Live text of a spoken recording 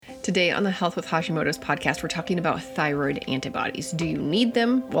Today on the Health with Hashimoto's podcast, we're talking about thyroid antibodies. Do you need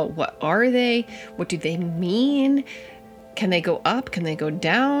them? Well, what are they? What do they mean? Can they go up? Can they go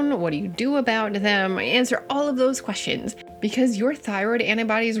down? What do you do about them? I answer all of those questions because your thyroid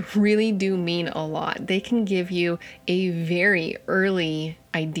antibodies really do mean a lot. They can give you a very early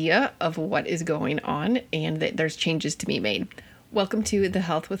idea of what is going on and that there's changes to be made. Welcome to the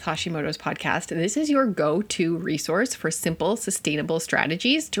Health with Hashimoto's podcast. This is your go-to resource for simple, sustainable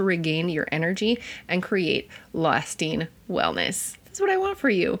strategies to regain your energy and create lasting wellness. That's what I want for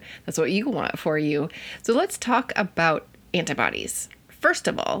you. That's what you want for you. So let's talk about antibodies. First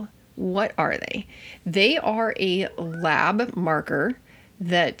of all, what are they? They are a lab marker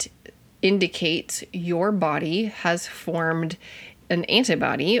that indicates your body has formed an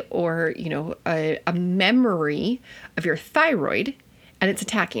antibody or, a memory of your thyroid and it's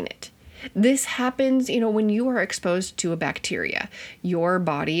attacking it. This happens, when you are exposed to a bacteria. Your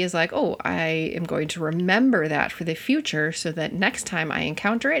body is like, oh, I am going to remember that for the future so that next time I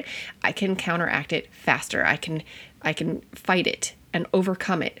encounter it, I can counteract it faster. I can fight it and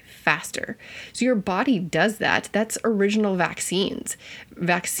overcome it faster. So your body does that. That's original vaccines.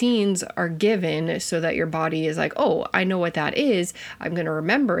 Vaccines are given so that your body is like, oh, I know what that is. I'm going to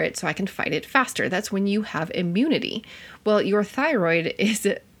remember it so I can fight it faster. That's when you have immunity. Well, your thyroid is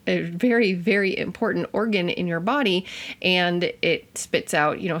a very, very important organ in your body, and it spits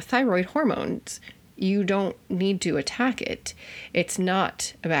out, thyroid hormones. You don't need to attack it. It's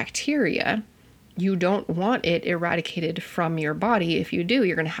not a bacteria. You don't want it eradicated from your body. If you do,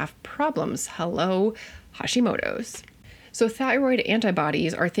 you're going to have problems. Hello, Hashimoto's. So thyroid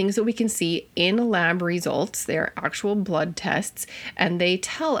antibodies are things that we can see in lab results. They're actual blood tests, and they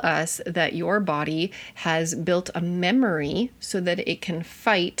tell us that your body has built a memory so that it can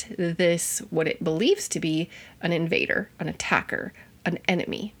fight this, what it believes to be an invader, an attacker, an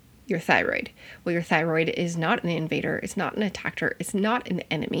enemy, your thyroid. Well, your thyroid is not an invader. It's not an attacker. It's not an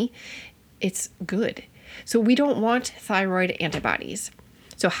enemy. It's good. So we don't want thyroid antibodies.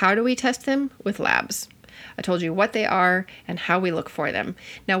 So how do we test them? With labs. I told you what they are and how we look for them.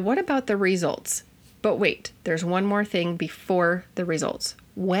 Now, what about the results? But wait, there's one more thing before the results.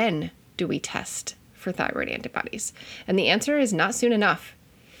 When do we test for thyroid antibodies? And the answer is not soon enough.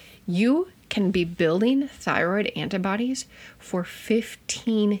 You can be building thyroid antibodies for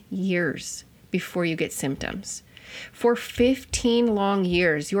 15 years before you get symptoms. For 15 long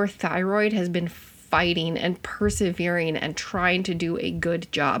years, your thyroid has been fighting and persevering and trying to do a good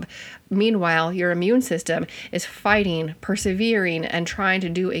job. Meanwhile, your immune system is fighting, persevering, and trying to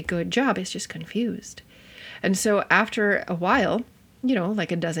do a good job. It's just confused. And so after a while,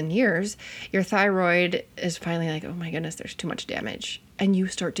 like a dozen years, your thyroid is finally like, oh my goodness, there's too much damage. And you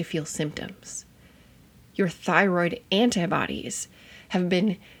start to feel symptoms. Your thyroid antibodies have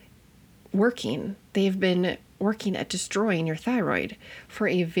been working. They've been working at destroying your thyroid for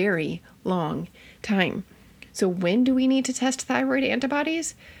a very long time. So when do we need to test thyroid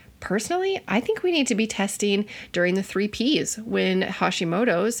antibodies? Personally, I think we need to be testing during the 3 Ps when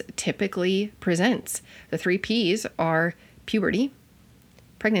Hashimoto's typically presents. The 3 Ps are puberty,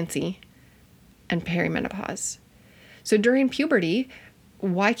 pregnancy, and perimenopause. So during puberty,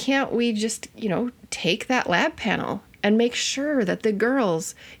 why can't we just, take that lab panel and make sure that the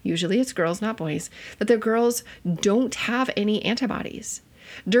girls, usually it's girls, not boys, that the girls don't have any antibodies.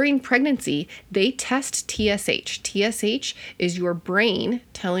 During pregnancy, they test TSH. TSH is your brain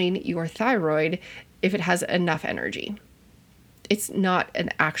telling your thyroid if it has enough energy. It's not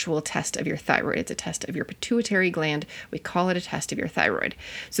an actual test of your thyroid. It's a test of your pituitary gland. We call it a test of your thyroid.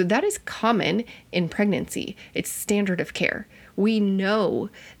 So that is common in pregnancy. It's standard of care. We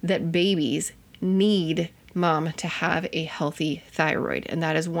know that babies need mom to have a healthy thyroid, and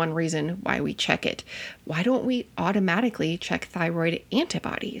that is one reason why we check it. Why don't we automatically check thyroid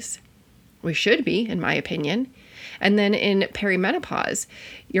antibodies? We should be, in my opinion. And then in perimenopause,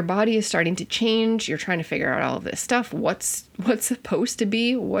 your body is starting to change. You're trying to figure out all of this stuff. What's supposed to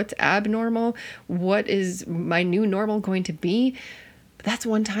be? What's abnormal? What is my new normal going to be? That's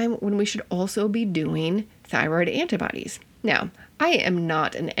one time when we should also be doing thyroid antibodies. Now, I am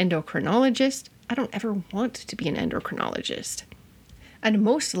not an endocrinologist. I don't ever want to be an endocrinologist. And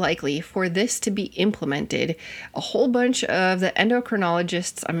most likely for this to be implemented, a whole bunch of the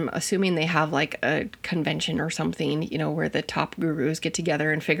endocrinologists, I'm assuming they have like a convention or something, where the top gurus get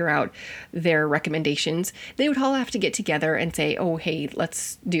together and figure out their recommendations. They would all have to get together and say, oh, hey,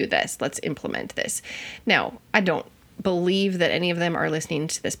 let's do this. Let's implement this. Now, I don't believe that any of them are listening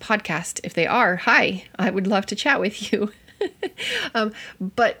to this podcast. If they are, hi, I would love to chat with you.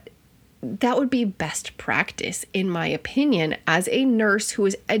 But that would be best practice, in my opinion, as a nurse who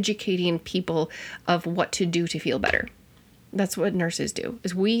is educating people of what to do to feel better. That's what nurses do,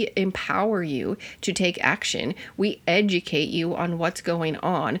 is we empower you to take action. We educate you on what's going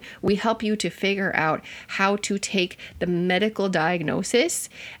on. We help you to figure out how to take the medical diagnosis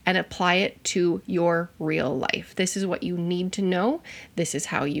and apply it to your real life. This is what you need to know. This is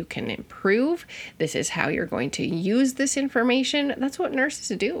how you can improve. This is how you're going to use this information. That's what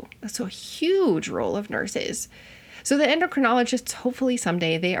nurses do. That's a huge role of nurses. So the endocrinologists, hopefully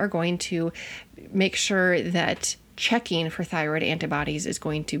someday, they are going to make sure that checking for thyroid antibodies is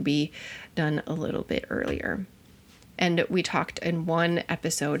going to be done a little bit earlier. And we talked in one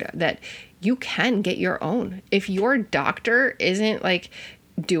episode that you can get your own. If your doctor isn't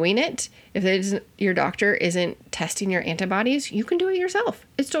doing it, your doctor isn't testing your antibodies, you can do it yourself.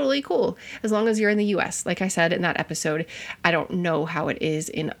 It's totally cool. As long as you're in the US. Like I said in that episode, I don't know how it is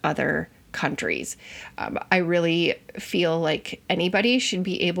in other countries. I really feel like anybody should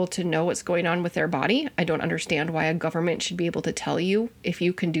be able to know what's going on with their body. I don't understand why a government should be able to tell you if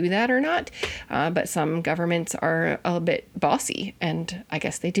you can do that or not. But some governments are a bit bossy, and I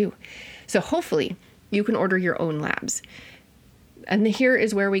guess they do. So hopefully you can order your own labs. And here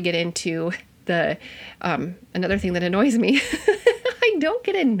is where we get into the another thing that annoys me. I don't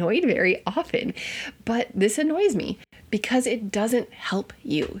get annoyed very often, but this annoys me because it doesn't help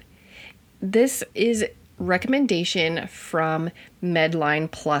you. This is recommendation from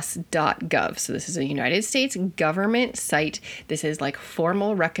medlineplus.gov. So this is a United States government site. This is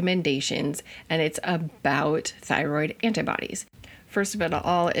formal recommendations, and it's about thyroid antibodies. First of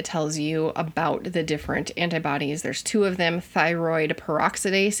all, it tells you about the different antibodies. There's two of them, thyroid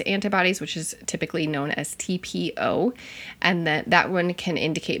peroxidase antibodies, which is typically known as TPO. And that one can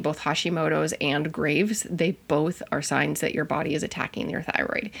indicate both Hashimoto's and Graves'. They both are signs that your body is attacking your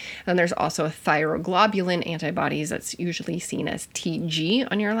thyroid. And there's also thyroglobulin antibodies that's usually seen as TG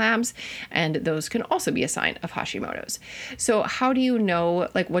on your labs. And those can also be a sign of Hashimoto's. So how do you know,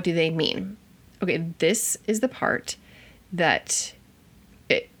 what do they mean? Okay, this is the part that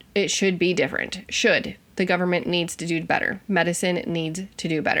it should be different. The government needs to do better. Medicine needs to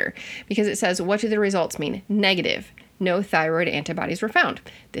do better. Because it says, what do the results mean? Negative. No thyroid antibodies were found.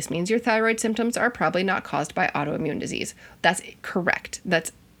 This means your thyroid symptoms are probably not caused by autoimmune disease. That's correct.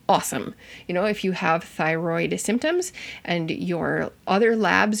 That's awesome. If you have thyroid symptoms and your other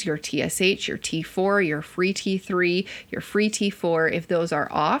labs, your TSH, your T4, your free T3, your free T4, if those are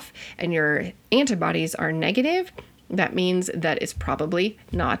off and your antibodies are negative, that means that it's probably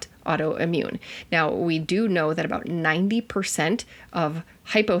not autoimmune. Now, we do know that about 90% of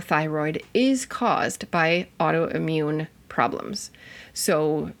hypothyroid is caused by autoimmune problems.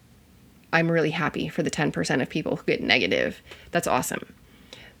 So I'm really happy for the 10% of people who get negative. That's awesome.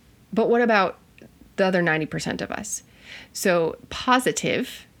 But what about the other 90% of us? So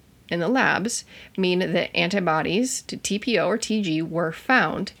positive in the labs mean that antibodies to TPO or TG were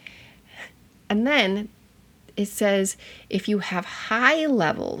found. And then it says if you have high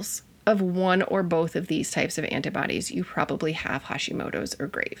levels of one or both of these types of antibodies, you probably have Hashimoto's or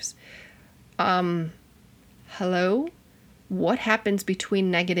Graves'. Hello? What happens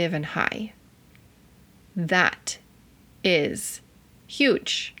between negative and high? That is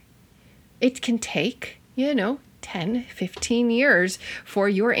huge. It can take, 10, 15 years for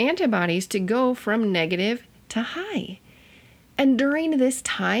your antibodies to go from negative to high. And during this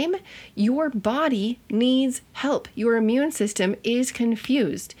time, your body needs help. Your immune system is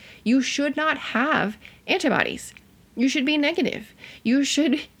confused. You should not have antibodies. You should be negative. You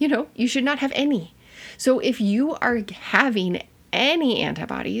should not have any. So if you are having any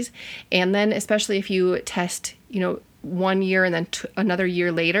antibodies, and then especially if you test, 1 year and then another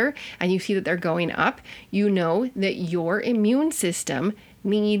year later, and you see that they're going up, you know that your immune system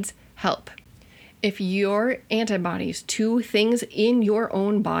needs help. If your antibodies to things in your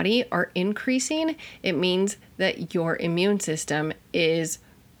own body are increasing, it means that your immune system is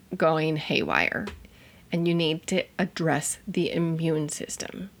going haywire, and you need to address the immune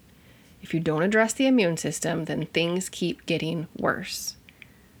system. If you don't address the immune system, then things keep getting worse.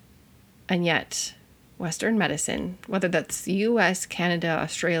 And yet, Western medicine, whether that's the US, Canada,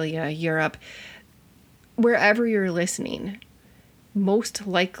 Australia, Europe, wherever you're listening, most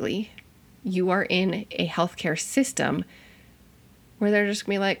likely you are in a healthcare system where they're just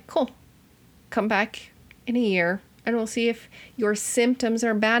going to be like, cool, come back in a year and we'll see if your symptoms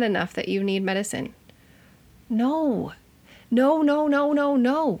are bad enough that you need medicine. No.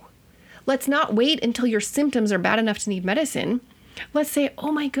 Let's not wait until your symptoms are bad enough to need medicine. Let's say,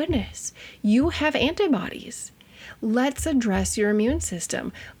 oh my goodness, you have antibodies. Let's address your immune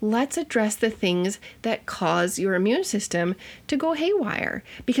system. Let's address the things that cause your immune system to go haywire,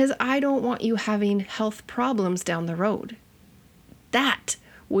 because I don't want you having health problems down the road. That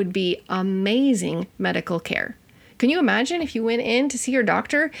would be amazing medical care. Can you imagine if you went in to see your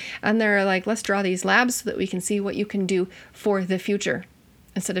doctor and they're like, let's draw these labs so that we can see what you can do for the future,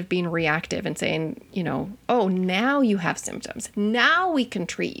 instead of being reactive and saying, oh, now you have symptoms. Now we can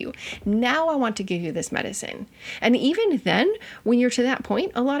treat you. Now I want to give you this medicine. And even then, when you're to that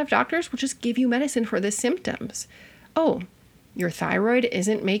point, a lot of doctors will just give you medicine for the symptoms. Oh, your thyroid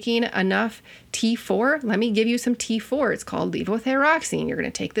isn't making enough T4. Let me give you some T4. It's called levothyroxine. You're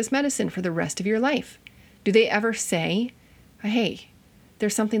going to take this medicine for the rest of your life. Do they ever say, hey,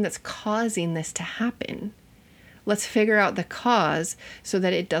 there's something that's causing this to happen? Let's figure out the cause so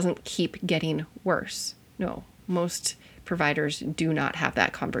that it doesn't keep getting worse. No, most providers do not have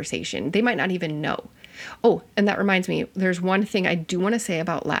that conversation. They might not even know. Oh, and that reminds me, there's one thing I do want to say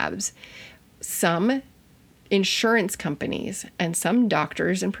about labs. Some insurance companies and some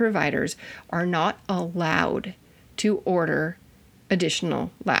doctors and providers are not allowed to order additional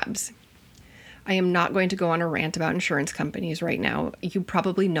labs. I am not going to go on a rant about insurance companies right now. You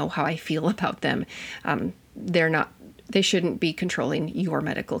probably know how I feel about them. They shouldn't be controlling your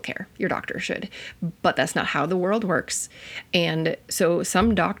medical care. Your doctor should, but that's not how the world works. And so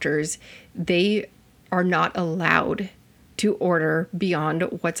some doctors, they are not allowed to order beyond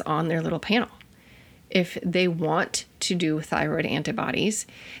what's on their little panel. If they want to do thyroid antibodies,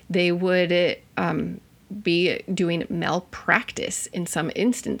 they would be doing malpractice in some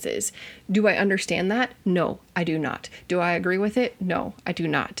instances. Do I understand that? No, I do not. Do I agree with it? No, I do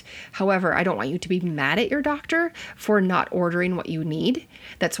not. However, I don't want you to be mad at your doctor for not ordering what you need.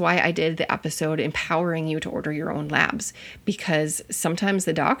 That's why I did the episode empowering you to order your own labs, because sometimes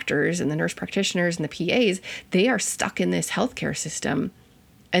the doctors and the nurse practitioners and the PAs, they are stuck in this healthcare system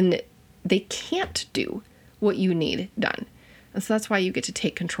and they can't do what you need done. And so that's why you get to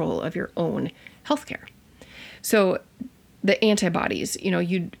take control of your own healthcare. So the antibodies,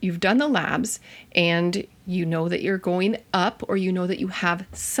 you've done the labs and you know that you're going up, or you know that you have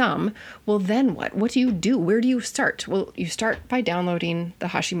some. Well, then what? What do you do? Where do you start? Well, you start by downloading the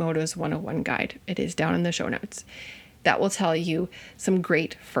Hashimoto's 101 guide. It is down in the show notes. That will tell you some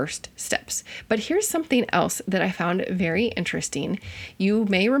great first steps. But here's something else that I found very interesting. You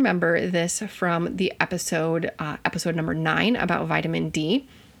may remember this from the episode number 9 about vitamin D.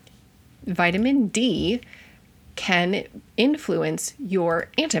 Vitamin D can influence your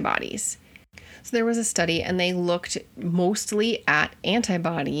antibodies. So there was a study and they looked mostly at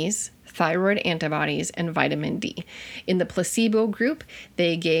antibodies, thyroid antibodies, and vitamin D. In the placebo group,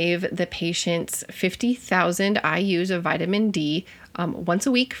 they gave the patients 50,000 IUs of vitamin D once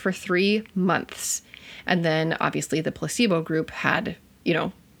a week for 3 months. And then obviously the placebo group had,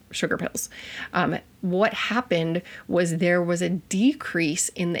 sugar pills. What happened was there was a decrease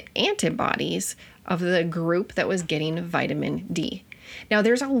in the antibodies of the group that was getting vitamin D. Now,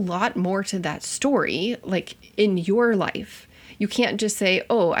 there's a lot more to that story, like in your life. You can't just say,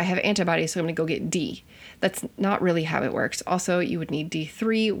 oh, I have antibodies, so I'm going to go get D. That's not really how it works. Also, you would need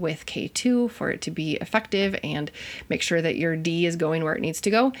D3 with K2 for it to be effective and make sure that your D is going where it needs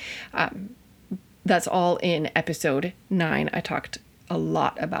to go. That's all in episode 9. I talked a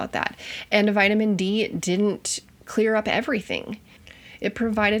lot about that. And vitamin D didn't clear up everything. It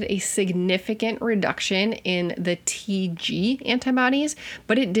provided a significant reduction in the TG antibodies,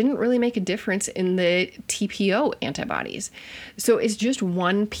 but it didn't really make a difference in the TPO antibodies. So it's just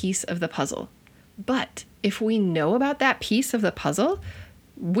one piece of the puzzle. But if we know about that piece of the puzzle,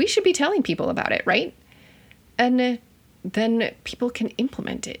 we should be telling people about it, right? And then people can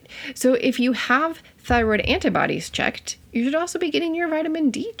implement it. So if you have thyroid antibodies checked, you should also be getting your vitamin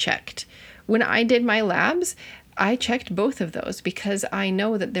D checked. When I did my labs, I checked both of those because I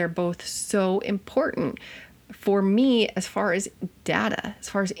know that they're both so important for me as far as data, as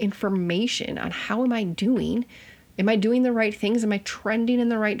far as information on how am I doing? Am I doing the right things? Am I trending in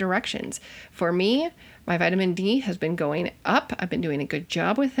the right directions? For me, my vitamin D has been going up. I've been doing a good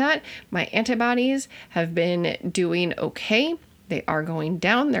job with that. My antibodies have been doing okay. They are going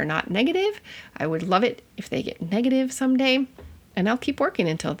down. They're not negative. I would love it if they get negative someday, and I'll keep working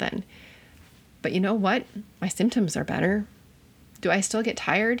until then. But you know what? My symptoms are better. Do I still get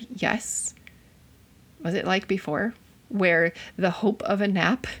tired? Yes. Was it like before, where the hope of a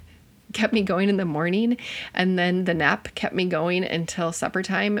nap kept me going in the morning, and then the nap kept me going until supper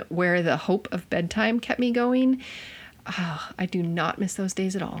time, where the hope of bedtime kept me going? Oh, I do not miss those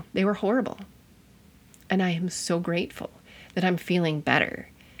days at all. They were horrible. And I am so grateful that I'm feeling better.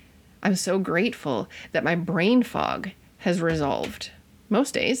 I'm so grateful that my brain fog has resolved.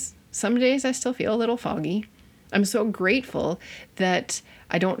 Most days. Some days I still feel a little foggy. I'm so grateful that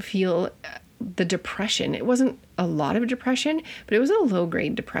I don't feel the depression. It wasn't a lot of depression, but it was a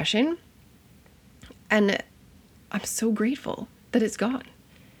low-grade depression. And I'm so grateful that it's gone.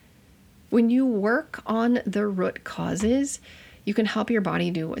 When you work on the root causes, you can help your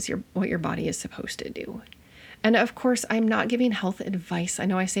body do what your body is supposed to do. And of course, I'm not giving health advice. I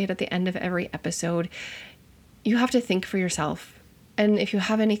know I say it at the end of every episode. You have to think for yourself. And if you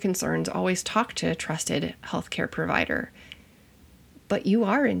have any concerns, always talk to a trusted healthcare provider. But you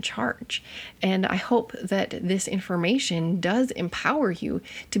are in charge. And I hope that this information does empower you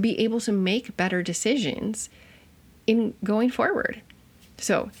to be able to make better decisions in going forward.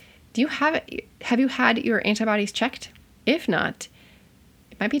 So, have you had your antibodies checked? If not,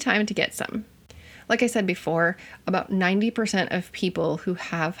 it might be time to get some. Like I said before, about 90% of people who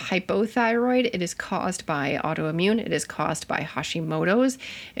have hypothyroid, it is caused by autoimmune, it is caused by Hashimoto's,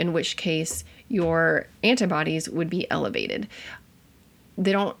 in which case your antibodies would be elevated.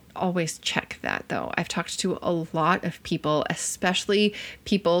 They don't always check that though. I've talked to a lot of people, especially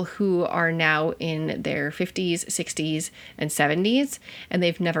people who are now in their 50s, 60s, and 70s, and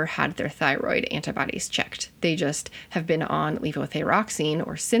they've never had their thyroid antibodies checked. They just have been on levothyroxine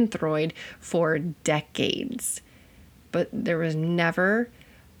or Synthroid for decades. But there was never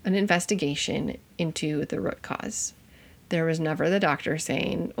an investigation into the root cause. There was never the doctor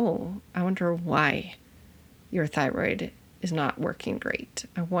saying, oh, I wonder why your thyroid is not working great.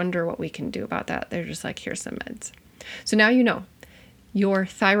 I wonder what we can do about that. They're just like, here's some meds. So now you know your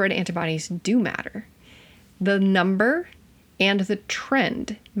thyroid antibodies do matter. The number and the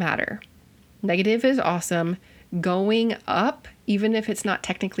trend matter. Negative is awesome. Going up, even if it's not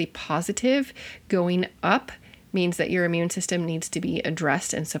technically positive, going up means that your immune system needs to be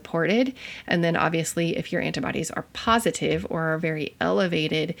addressed and supported. And then obviously, if your antibodies are positive or are very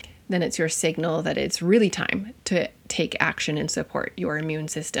elevated, then it's your signal that it's really time to take action and support your immune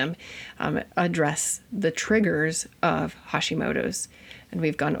system, address the triggers of Hashimoto's. And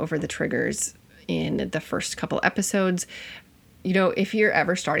we've gone over the triggers in the first couple episodes. You know, if you're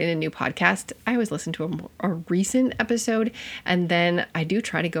ever starting a new podcast, I always listen to a recent episode, and then I do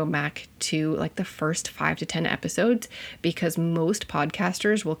try to go back to like the first 5 to 10 episodes, because most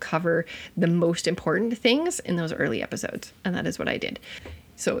podcasters will cover the most important things in those early episodes, and that is what I did.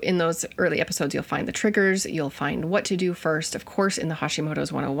 So in those early episodes, you'll find the triggers, you'll find what to do first. Of course, in the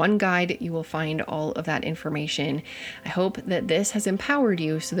Hashimoto's 101 guide, you will find all of that information. I hope that this has empowered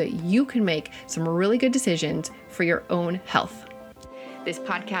you so that you can make some really good decisions for your own health. This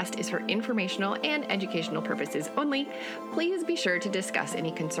podcast is for informational and educational purposes only. Please be sure to discuss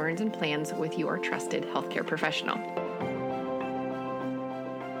any concerns and plans with your trusted healthcare professional.